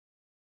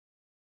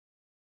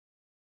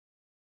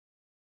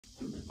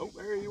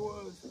he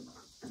was.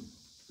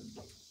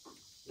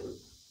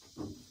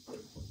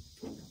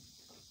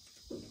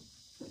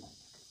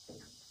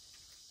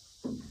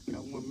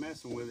 Got one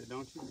messing with it,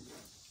 don't you?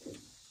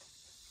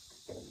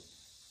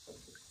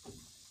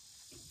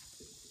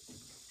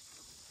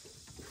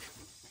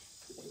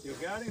 You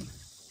got him?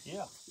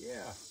 Yeah.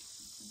 Yeah.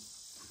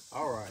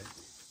 All right.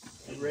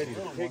 You ready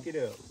to pick it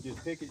up?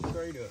 Just pick it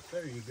straight up.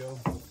 There you go.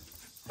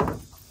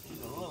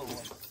 He's a little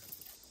one.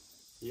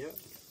 Yep.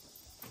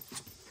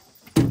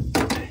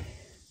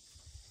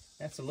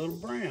 That's a little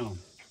brown.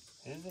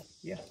 Is it?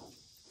 Yeah.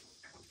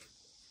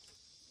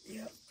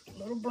 Yep.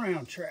 Little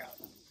brown trout.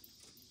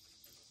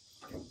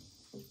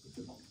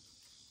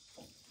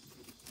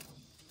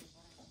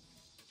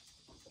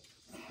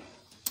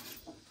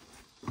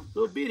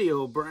 Little bitty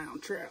old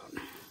brown trout.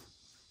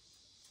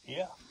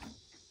 Yeah.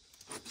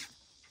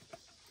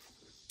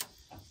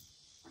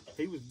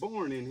 He was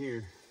born in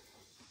here.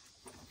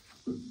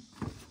 Do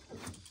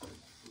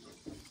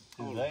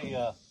they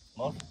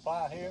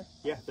multiply here?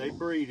 Yeah, they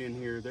breed in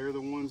here. They're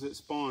the ones that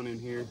spawn in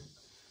here.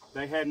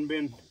 They hadn't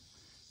been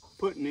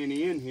putting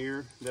any in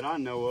here that I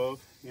know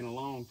of in a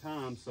long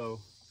time, so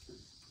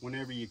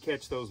whenever you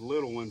catch those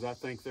little ones, I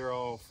think they're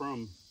all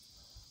from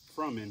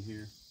in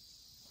here,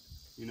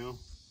 you know?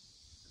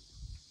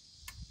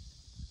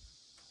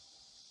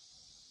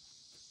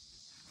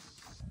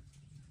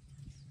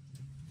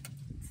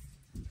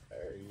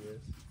 There he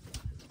is.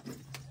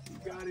 You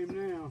got him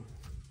now.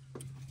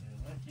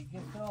 Unless he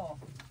gets off.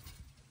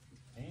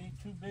 He ain't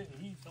too big.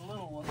 He's a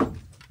little one.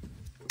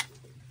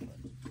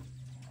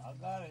 I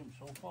got him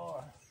so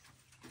far.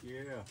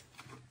 Yeah.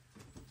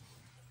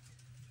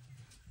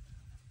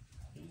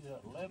 He's an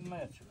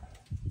 11-incher.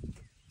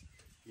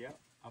 Yep,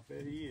 I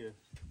bet he is.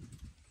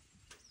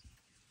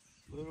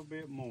 A little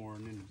bit more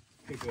and then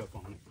pick up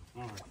on it.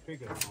 All right,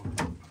 pick up on it.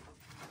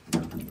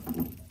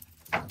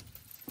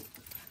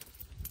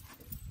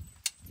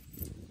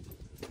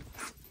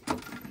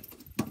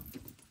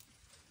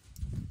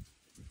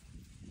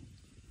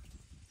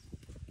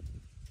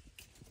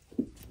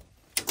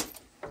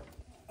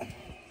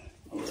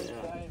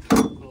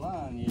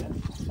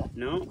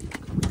 No.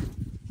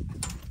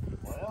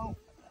 Well,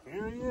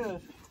 here he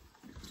is.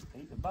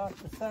 He's about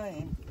the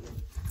same.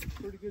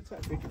 Pretty good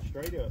size. Pick it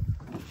straight up.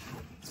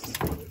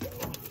 There we go.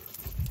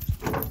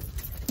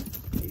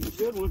 He's a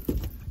good one.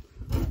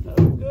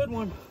 Another good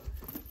one.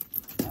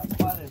 Not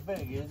quite as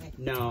big, is he?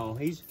 No,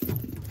 he's a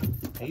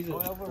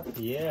 12-er?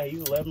 Yeah,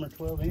 he's 11 or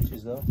 12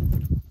 inches though.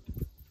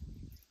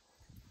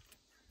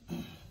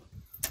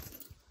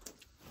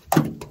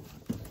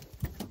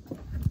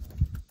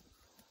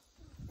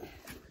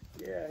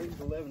 Yeah, he's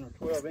 11 or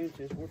 12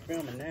 inches. We're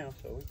filming now,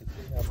 so we can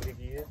see how big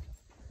he is.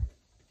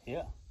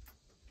 Yeah.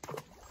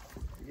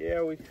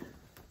 Yeah, we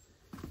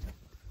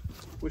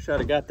wish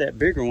I'd have got that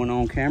bigger one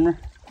on camera.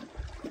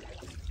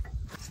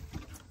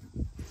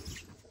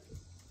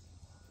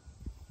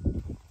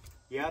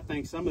 Yeah, I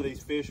think some of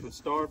these fish would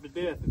starve to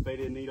death if they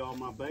didn't eat all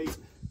my bait.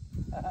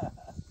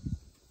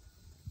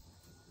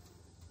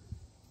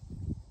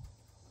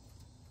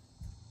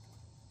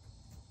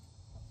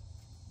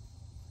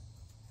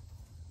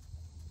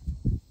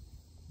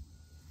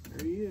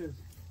 There he is.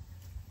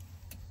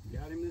 You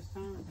got him this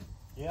time?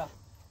 Yeah.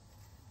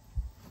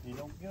 He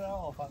don't get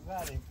off. I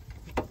got him.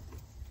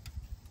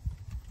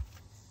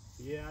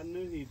 Yeah, I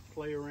knew he'd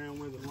play around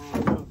with it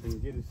long enough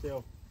and get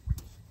himself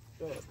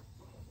stuck.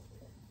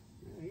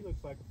 Yeah, he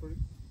looks like a pretty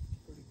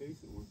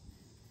decent one.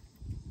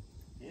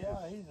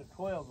 Yeah, he's a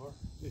 12-er.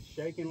 Just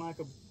shaking like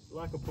a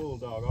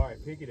bulldog. All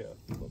right, pick it up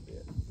a little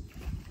bit.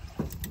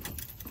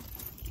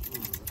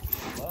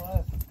 Well,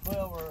 that's a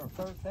 12 or a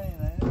 13,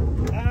 ain't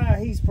it?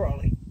 He's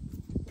probably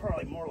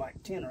more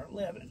like 10 or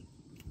 11.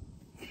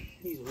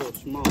 He's a little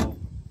smaller,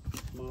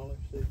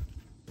 see?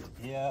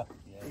 Yeah.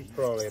 He's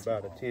probably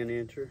about a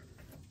 10-incher.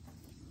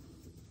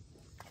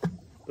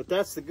 But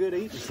that's the good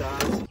eating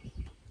size.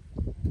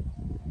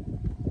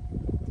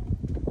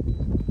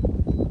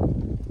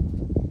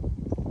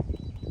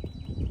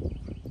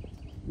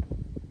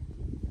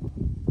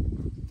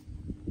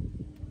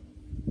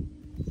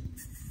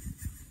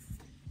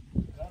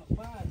 Gotta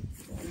find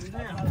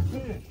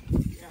him.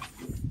 Yeah.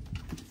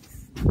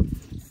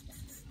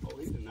 Oh,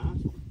 he's a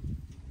nice one.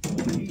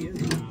 He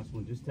is a nice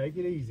one. Just take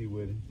it easy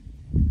with him.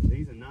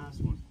 He's a nice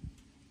one.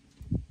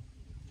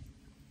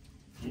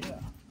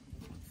 Yeah.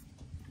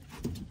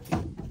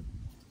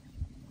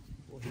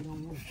 Boy, he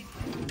don't know.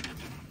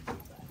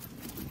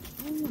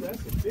 Ooh,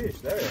 that's a fish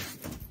there.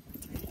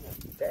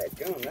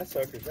 Dadgum, that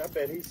sucker's, I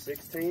bet he's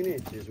 16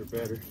 inches or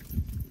better.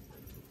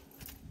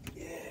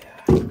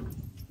 Yeah.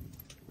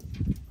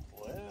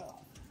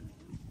 Well.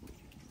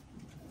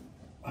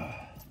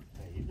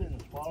 He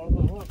didn't swallow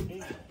the hook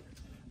either.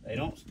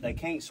 They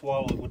can't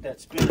swallow it with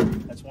that spinner.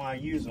 That's why I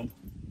use them.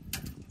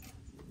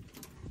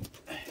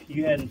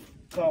 You hadn't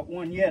caught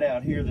one yet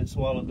out here that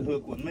swallowed the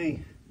hook with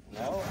me.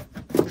 No.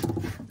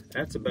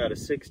 That's about a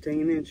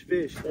 16-inch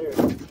fish there.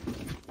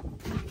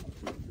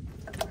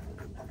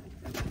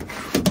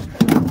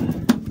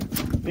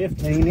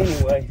 15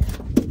 anyway.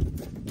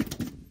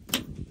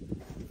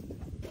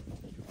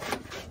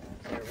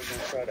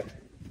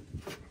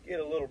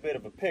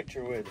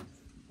 picture with him.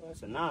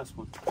 That's a nice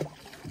one.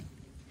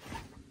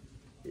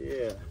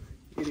 Yeah,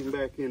 get him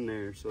back in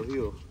there so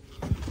he'll...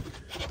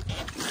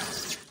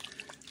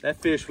 That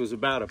fish was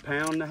about 1.5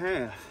 pounds.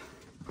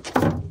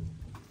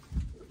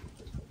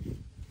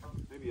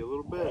 Maybe a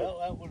little better. Well,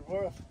 that was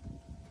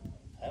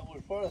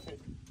worth it.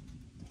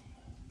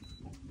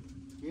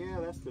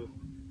 Yeah, that's the...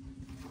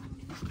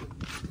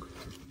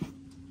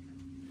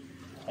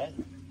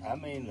 I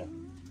mean,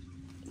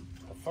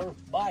 the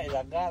first bite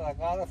I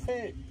got a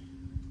fish.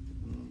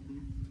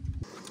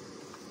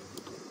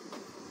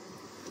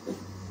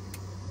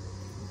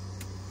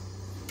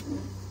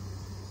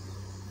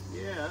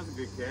 Yeah, that's a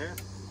good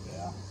cast.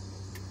 Yeah.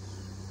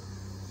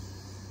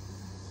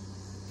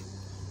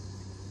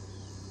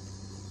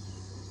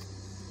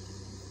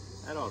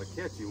 That ought to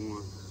catch you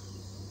one.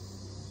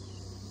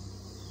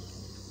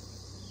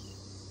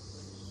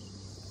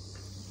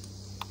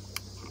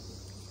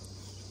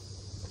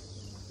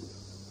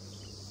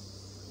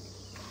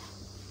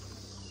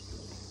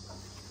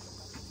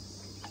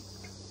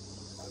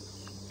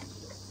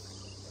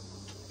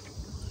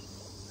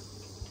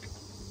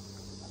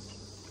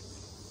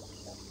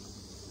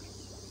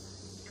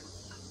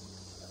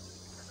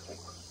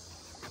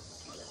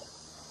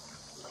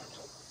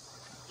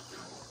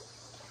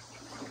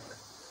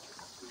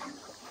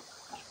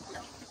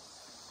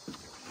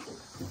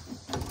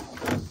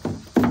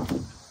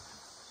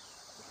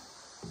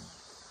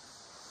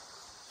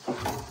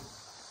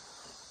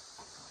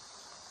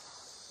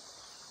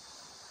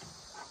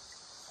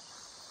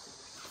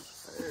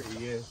 There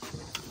he is.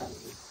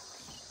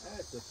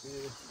 That's a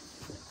fish.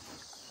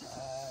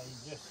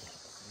 He's just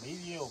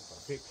mediocre.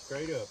 Pick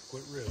straight up,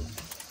 quit reeling.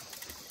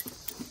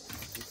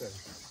 Okay.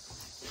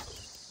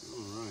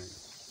 All right.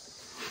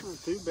 Not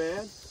too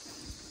bad.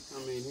 I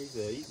mean, he's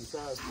a eating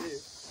size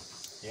fish.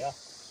 Yeah.